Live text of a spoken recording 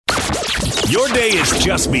Your day is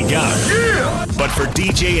just begun. Yeah! But for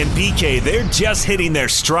DJ and PK, they're just hitting their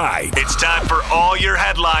stride. It's time for all your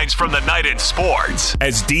headlines from the night in sports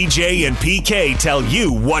as DJ and PK tell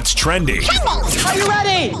you what's trending. Are you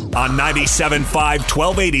ready? On 97.5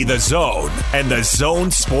 1280 The Zone and The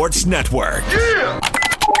Zone Sports Network. Yeah!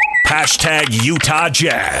 Hashtag Utah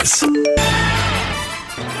Jazz.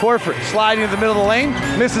 Horford sliding in the middle of the lane,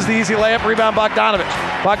 misses the easy layup, rebound Bogdanovich.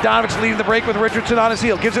 Bogdanovich leading the break with Richardson on his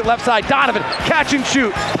heel, gives it left side, Donovan, catch and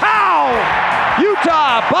shoot, pow!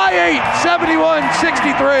 Utah by 8,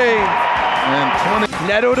 71-63. And 20.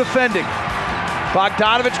 Neto defending.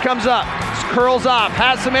 Bogdanovich comes up, curls off,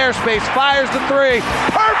 has some airspace, fires the three,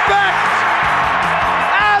 perfect!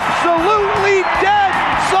 Absolutely dead,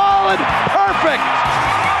 solid, perfect!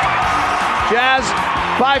 Jazz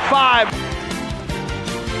by 5.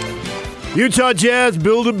 Utah Jazz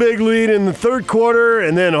build a big lead in the third quarter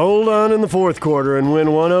and then hold on in the fourth quarter and win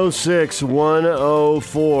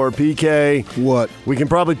 106-104. PK. What? We can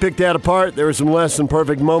probably pick that apart. There were some less than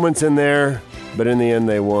perfect moments in there, but in the end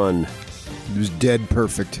they won. It was dead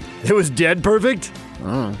perfect. It was dead perfect?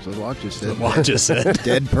 Oh, so Locke just said. Locke just said.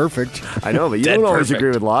 Dead perfect. I know, but you don't always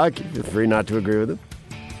agree with Locke. You're free not to agree with him.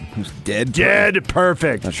 Who's dead? Dead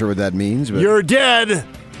perfect. Not sure what that means, but you're dead.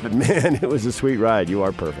 But man, it was a sweet ride. You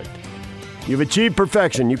are perfect. You've achieved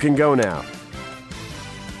perfection. You can go now.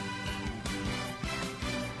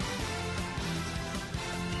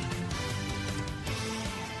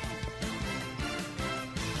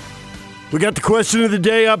 We got the question of the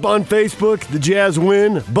day up on Facebook. The Jazz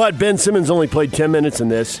win, but Ben Simmons only played 10 minutes in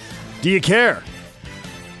this. Do you care?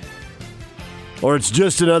 Or it's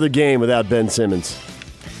just another game without Ben Simmons?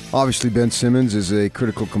 Obviously, Ben Simmons is a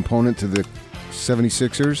critical component to the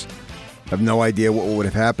 76ers. I have no idea what would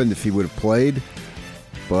have happened if he would have played,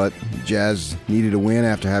 but Jazz needed a win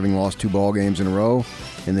after having lost 2 ball games in a row,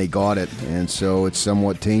 and they got it. And so it's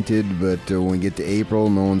somewhat tainted, but when we get to April,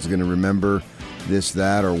 no one's going to remember this,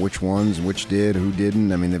 that, or which ones, which did, who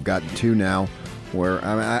didn't. I mean, they've gotten 2 now where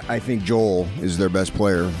I think Joel is their best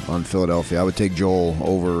player on Philadelphia. I would take Joel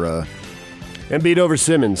over Embiid over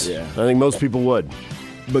Simmons. Yeah. I think most people would.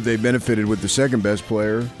 But they benefited with the second best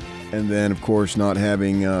player. And then, of course, not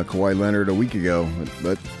having Kawhi Leonard a week ago.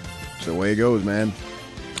 But it's the way it goes, man.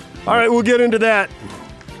 All right, we'll get into that.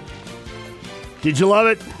 Did you love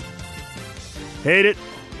it? Hate it?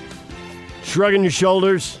 Shrugging your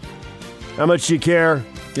shoulders? How much do you care?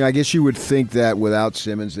 Yeah, I guess you would think that without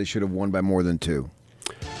Simmons, they should have won by more than 2.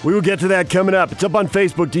 We will get to that coming up. It's up on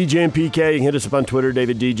Facebook, DJ and PK. You can hit us up on Twitter,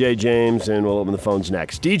 David DJ James, and we'll open the phones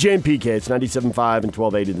next. DJ and PK, it's 97.5 and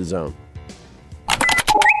 1280 The Zone.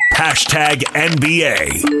 Hashtag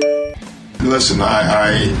NBA. Listen,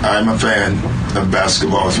 I'm a fan of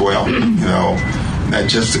basketball as well, not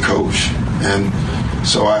just the coach. And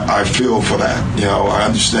so I feel for that. I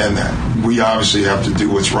understand that. We obviously have to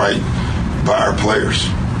do what's right by our players.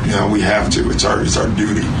 We have to. It's our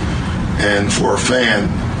duty. And for a fan,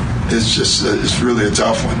 it's really a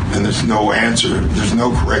tough one. And there's no answer. There's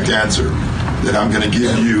no correct answer that I'm going to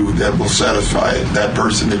give you that will satisfy that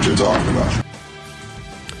person that you're talking about.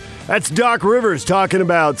 That's Doc Rivers talking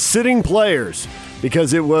about sitting players,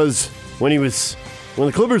 because it was when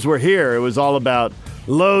the Clippers were here, it was all about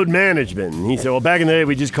load management. And he said, well, back in the day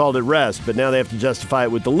we just called it rest, but now they have to justify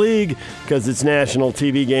it with the league because it's national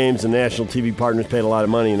TV games and national TV partners paid a lot of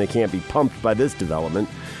money and they can't be pumped by this development.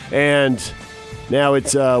 And now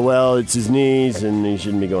it's it's his knees and he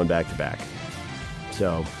shouldn't be going back to back.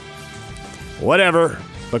 So whatever,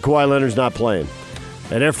 but Kawhi Leonard's not playing.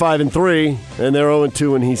 And they're 5-3, and they're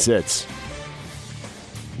 0-2 when he sits.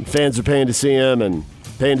 And fans are paying to see him and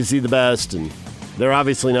paying to see the best, and they're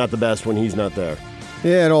obviously not the best when he's not there.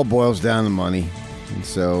 Yeah, it all boils down to money. And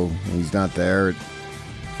so when he's not there,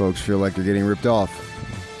 folks feel like they're getting ripped off.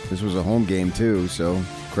 This was a home game, too, so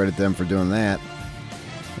credit them for doing that.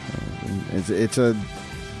 It's a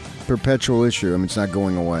perpetual issue. I mean, it's not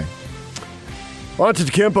going away.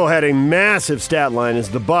 Antetokounmpo had a massive stat line as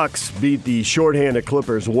the Bucks beat the shorthanded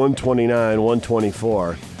Clippers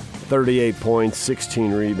 129-124. 38 points,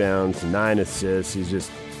 16 rebounds, 9 assists. He's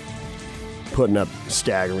just putting up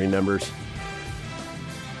staggering numbers.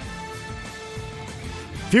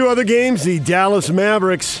 A few other games, the Dallas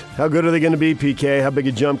Mavericks. How good are they going to be, PK? How big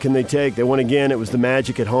a jump can they take? They won again. It was the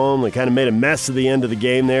Magic at home. They kind of made a mess of the end of the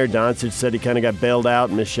game there. Doncic said he kind of got bailed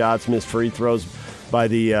out, missed shots, missed free throws by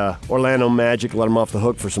the Orlando Magic, let them off the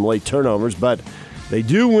hook for some late turnovers, but they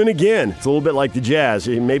do win again. It's a little bit like the Jazz.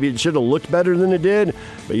 Maybe it should have looked better than it did,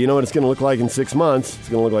 but you know what it's going to look like in 6 months? It's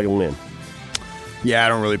going to look like a win. Yeah, I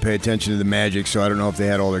don't really pay attention to the Magic, so I don't know if they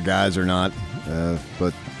had all their guys or not,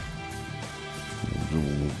 but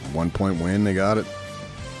 1-point win, they got it.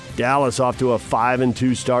 Dallas off to a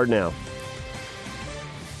 5-2 start now.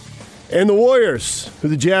 And the Warriors, who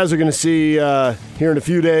the Jazz are going to see here in a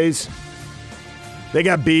few days, they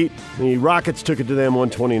got beat. The Rockets took it to them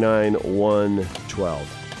 129-112.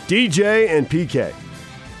 DJ and PK.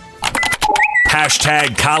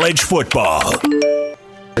 Hashtag college football.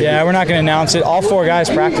 Yeah, we're not going to announce it. All 4 guys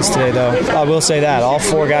practiced today, though. I will say that. All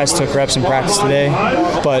 4 guys took reps in practice today.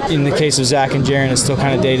 But in the case of Zach and Jaren, it's still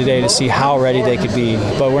kind of day-to-day to see how ready they could be.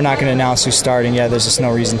 But we're not going to announce who's starting yet. There's just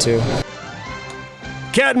no reason to.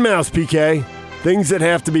 Cat and mouse, PK. Things that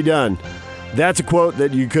have to be done. That's a quote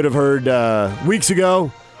that you could have heard weeks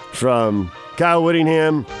ago from Kyle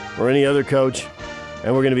Whittingham or any other coach.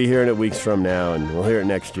 And we're going to be hearing it weeks from now, and we'll hear it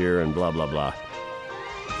next year, and blah, blah, blah.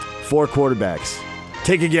 4 quarterbacks.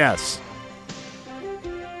 Take a guess.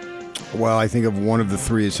 Well, I think if one of the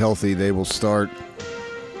 3 is healthy, they will start.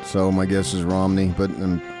 So my guess is Romney. But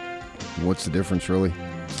what's the difference, really?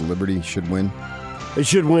 Liberty should win. They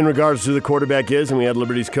should win regardless of who the quarterback is, and we had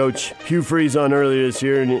Liberty's coach Hugh Freeze on earlier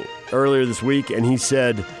this week, and he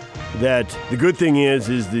said that the good thing is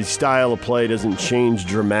the style of play doesn't change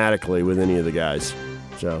dramatically with any of the guys.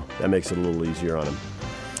 So that makes it a little easier on him.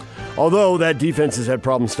 Although that defense has had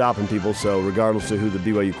problems stopping people, so regardless of who the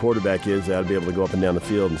BYU quarterback is, they ought to be able to go up and down the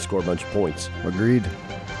field and score a bunch of points. Agreed.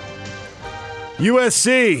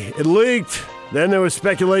 USC, it leaked. Then there was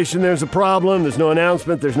speculation there's a problem. There's no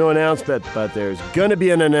announcement. But there's going to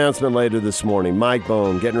be an announcement later this morning. Mike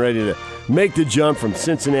Bone getting ready to make the jump from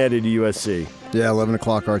Cincinnati to USC. Yeah, 11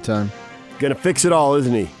 o'clock our time. Going to fix it all,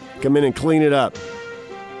 isn't he? Come in and clean it up.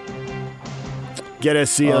 Get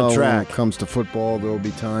SC on track. When it comes to football, there will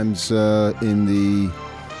be times in the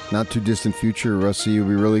not-too-distant future where SC will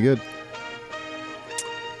be really good.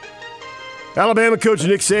 Alabama coach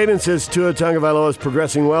Nick Saban says Tua Tagovailoa is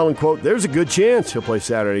progressing well, and, quote, there's a good chance he'll play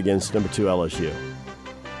Saturday against number 2 LSU.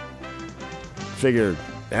 Figure,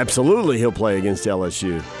 absolutely he'll play against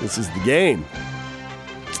LSU. This is the game.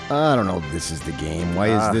 I don't know if this is the game. Why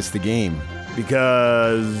is this the game?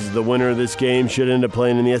 Because the winner of this game should end up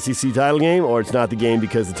playing in the SEC title game, or it's not the game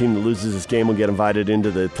because the team that loses this game will get invited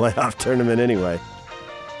into the playoff tournament anyway.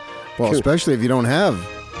 Well, especially if you don't have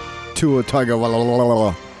Tua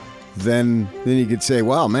Tagovailoa, then you could say,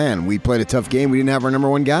 wow, man, we played a tough game. We didn't have our number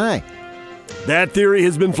 1 guy. That theory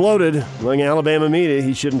has been floated. Among Alabama media,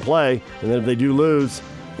 he shouldn't play, and then if they do lose,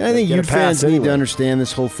 I think Ute fans need to understand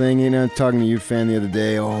this whole thing. You know, talking to a Ute fan the other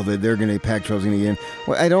day, they're going to Pac-12's going to get in.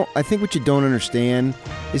 Well, I think what you don't understand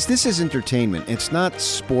is this is entertainment. It's not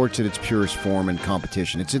sports at its purest form and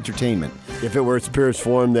competition. It's entertainment. If it were its purest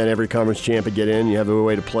form, then every conference champ would get in. You have a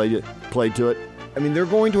way to play to it. I mean, they're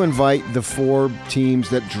going to invite the 4 teams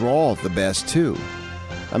that draw the best, too.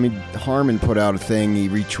 I mean, Harmon put out a thing. He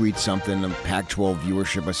retweeted something, the Pac-12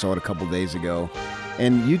 viewership. I saw it a couple days ago.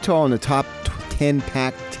 And Utah in the top 10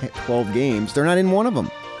 Pac-12 games, they're not in one of them.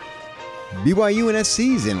 BYU and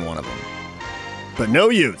SC's in one of them. But no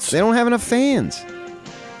Utes. They don't have enough fans.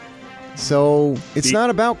 So it's not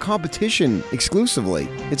about competition exclusively.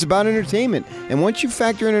 It's about entertainment. And once you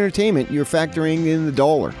factor in entertainment, you're factoring in the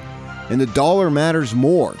dollar. And the dollar matters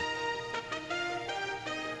more.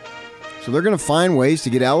 So they're going to find ways to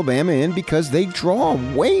get Alabama in because they draw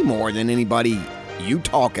way more than anybody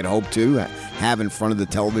Utah could hope to have in front of the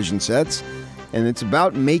television sets. And it's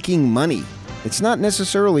about making money. It's not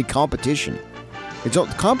necessarily competition.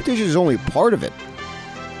 Competition is only part of it.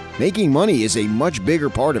 Making money is a much bigger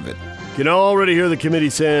part of it. You can already hear the committee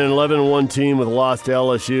saying an 11-1 team with a loss to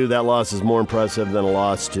LSU. That loss is more impressive than a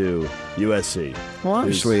loss to USC. Well,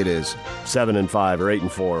 obviously it is. 7-5 or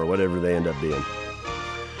 8-4 or whatever they end up being.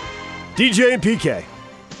 DJ and PK.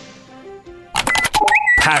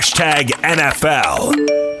 Hashtag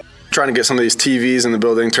NFL. Trying to get some of these TVs in the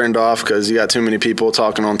building turned off because you got too many people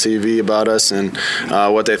talking on TV about us and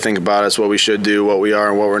what they think about us, what we should do, what we are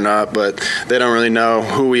and what we're not. But they don't really know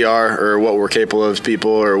who we are or what we're capable of,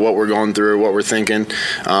 people, or what we're going through, or what we're thinking.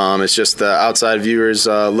 It's just the outside viewers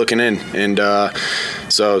looking in. And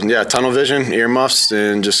so, tunnel vision, earmuffs,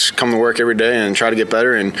 and just come to work every day and try to get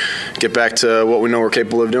better and get back to what we know we're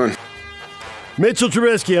capable of doing. Mitchell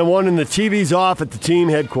Trubisky, I'm wanting the TVs off at the team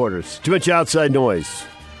headquarters. Too much outside noise.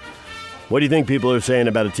 What do you think people are saying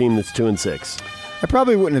about a team that's 2-6? I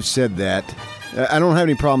probably wouldn't have said that. I don't have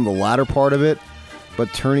any problem with the latter part of it,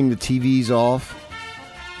 but turning the TVs off.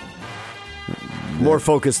 More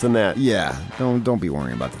focused than that. Yeah, don't be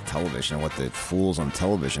worrying about the television and what the fools on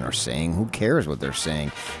television are saying. Who cares what they're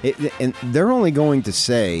saying? And they're only going to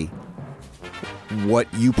say what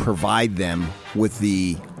you provide them with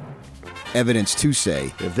the evidence to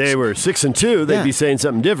say. If they were 6-2, they'd be saying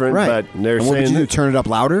something different. Right. But they're and what saying would you do? Turn it up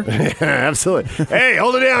louder? Absolutely. Hey,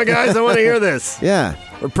 hold it down, guys. I want to hear this. Yeah.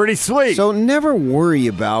 We're pretty sweet. So never worry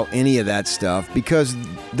about any of that stuff because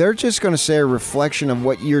they're just going to say a reflection of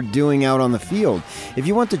what you're doing out on the field. If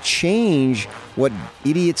you want to change what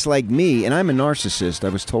idiots like me, and I'm a narcissist, I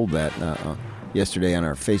was told that yesterday on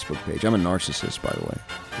our Facebook page. I'm a narcissist, by the way.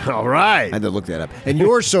 All right. I had to look that up. And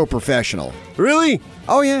you're so professional. Really?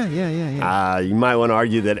 Oh, yeah. You might want to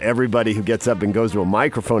argue that everybody who gets up and goes to a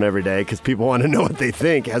microphone every day because people want to know what they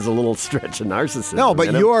think has a little stretch of narcissism. No,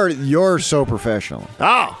 but you're so professional.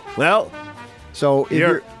 Oh, well. So if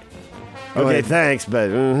you're okay, thanks, but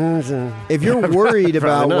if you're worried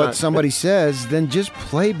about not. what somebody says, then just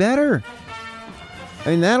play better.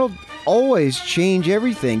 I mean, that'll always change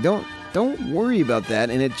everything. Don't worry about that.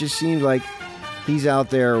 And it just seems like he's out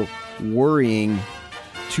there worrying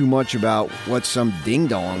too much about what some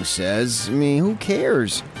ding-dong says. I mean, who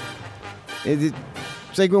cares? It's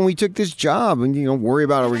like when we took this job and, worry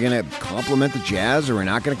about, are we going to compliment the Jazz or we're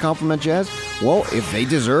not going to compliment Jazz? Well, if they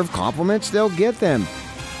deserve compliments, they'll get them.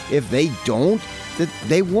 If they don't,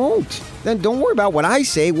 they won't. Then don't worry about what I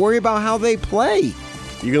say. Worry about how they play.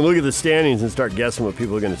 You can look at the standings and start guessing what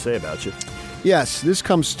people are going to say about you. Yes, this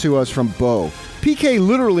comes to us from Bo. PK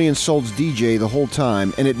literally insults DJ the whole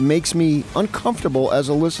time, and it makes me uncomfortable as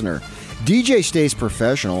a listener. DJ stays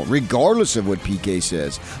professional, regardless of what PK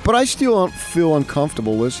says, but I still feel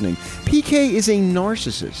uncomfortable listening. PK is a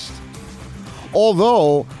narcissist.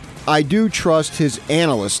 Although, I do trust his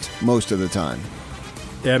analyst most of the time.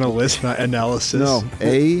 Analyst, not analysis. No,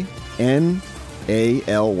 A-N-A-L-Y-S-T.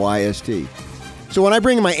 So when I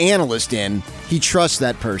bring my analyst in, he trusts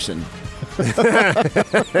that person.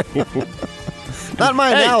 Not my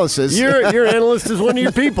analysis. Your analyst is one of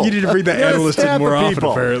your people. You need to bring that analyst in more often,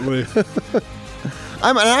 apparently.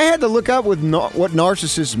 I had to look up what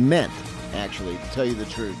narcissist meant, actually, to tell you the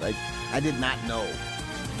truth. I did not know.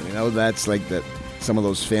 That's like some of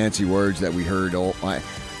those fancy words that we heard.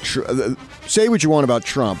 Say what you want about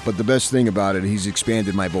Trump, but the best thing about it, he's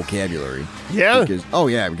expanded my vocabulary. Yeah?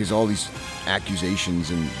 Because all these accusations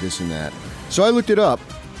and this and that. So I looked it up.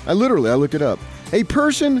 I looked it up. A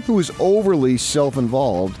person who is overly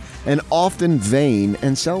self-involved and often vain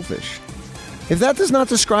and selfish. If that does not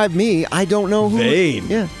describe me, I don't know who. Vain?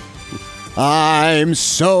 Yeah. I'm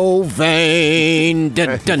so vain.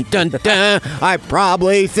 Dun, dun, dun, dun. I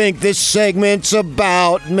probably think this segment's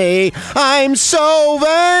about me. I'm so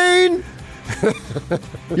vain.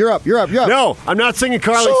 You're up. No, I'm not singing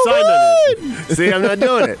Carly Simon. See, I'm not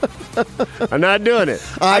doing it.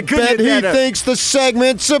 I bet he thinks the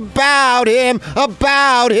segment's about him.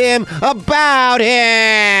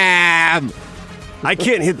 I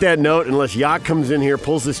can't hit that note unless Yacht comes in here,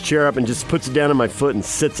 pulls this chair up, and just puts it down on my foot and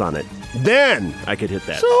sits on it. Then I could hit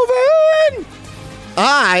that. So vain.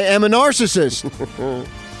 I am a narcissist.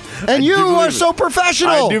 And you are so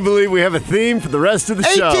professional. I do believe we have a theme for the rest of the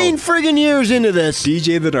show. 18 friggin' years into this.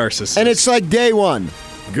 DJ the narcissist. And it's like day one.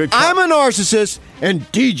 Good cop. I'm a narcissist, and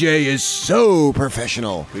DJ is so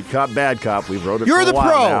professional. Good cop, bad cop. We've wrote it You're for a the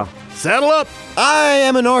while pro. now. Saddle up. I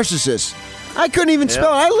am a narcissist. I couldn't even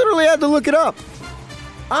spell it. I literally had to look it up.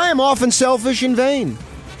 I am often selfish and vain.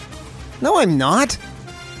 No, I'm not.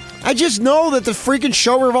 I just know that the freaking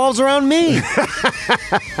show revolves around me. You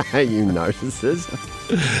narcissist.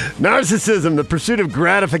 Narcissism, the pursuit of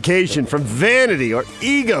gratification from vanity or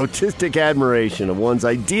egotistic admiration of one's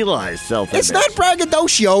idealized self-image. It's not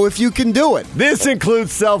braggadocio if you can do it. This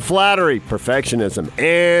includes self-flattery, perfectionism,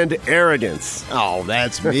 and arrogance. Oh,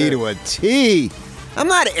 that's me to a T. I'm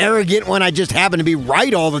not arrogant when I just happen to be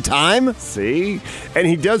right all the time. See? And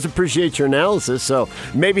he does appreciate your analysis, so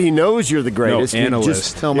maybe he knows you're the greatest. No,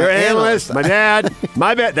 analyst. You're an analyst. My bad.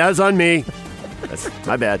 My bad. That was on me. That's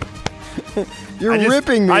my bad. You're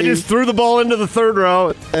ripping me. I just threw the ball into the third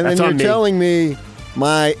row. And That's then on you're me. telling me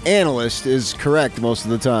my analyst is correct most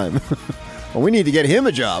of the time. Well, we need to get him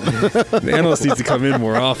a job. The analyst needs to come in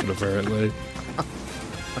more often, apparently.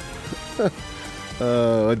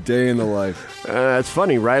 A day in the life. It's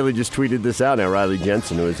funny. Riley just tweeted this out now. Riley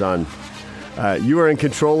Jensen, who is on. You are in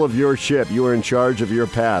control of your ship. You are in charge of your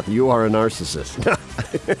path. You are a narcissist.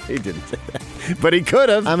 He didn't say that. But he could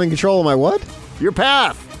have. I'm in control of my what? Your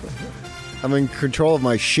path. I'm in control of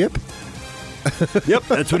my ship? Yep,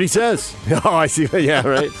 that's what he says. Oh, I see. Yeah,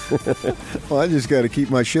 right. Well, I just got to keep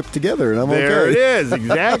my ship together, and I'm There okay. it is.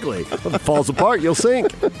 Exactly. If it falls apart, you'll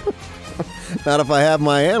sink. Not if I have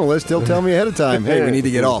my analyst. He'll tell me ahead of time, hey, we need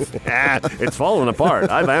to get off. It's falling apart.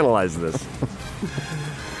 I've analyzed this.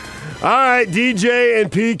 All right, DJ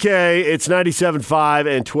and PK, it's 97.5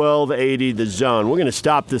 and 1280 The Zone. We're going to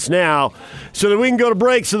stop this now so that we can go to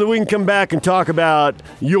break, so that we can come back and talk about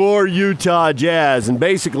your Utah Jazz. And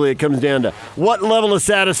basically it comes down to what level of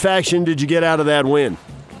satisfaction did you get out of that win?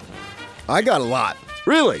 I got a lot.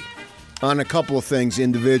 Really? On a couple of things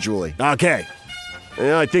individually. Okay.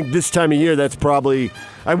 Yeah, I think this time of year that's probably...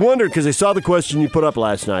 I wondered because I saw the question you put up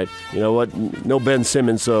last night. You know what? No Ben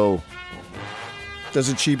Simmons, so... Does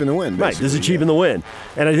it cheapen the win? Right, does it cheapen the win?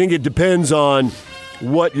 And I think it depends on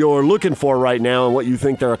what you're looking for right now and what you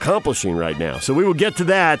think they're accomplishing right now. So we will get to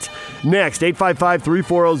that next.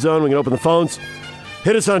 855-340-ZONE. We can open the phones.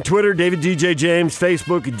 Hit us on Twitter, David DJ James,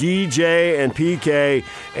 Facebook, DJ and PK.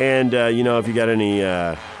 And, if you got any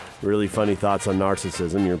really funny thoughts on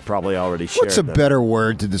narcissism, you're probably already shared What's a them. better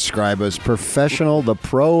word to describe us? Professional, the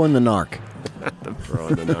pro, and the narc. The pro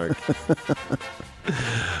and the narc.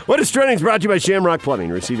 What is Trending is brought to you by Shamrock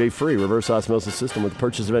Plumbing. Receive a free reverse osmosis system with the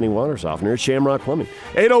purchase of any water softener at Shamrock Plumbing.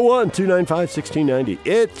 801-295-1690.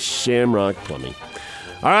 It's Shamrock Plumbing.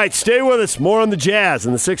 All right, stay with us. More on the Jazz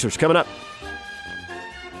and the Sixers coming up.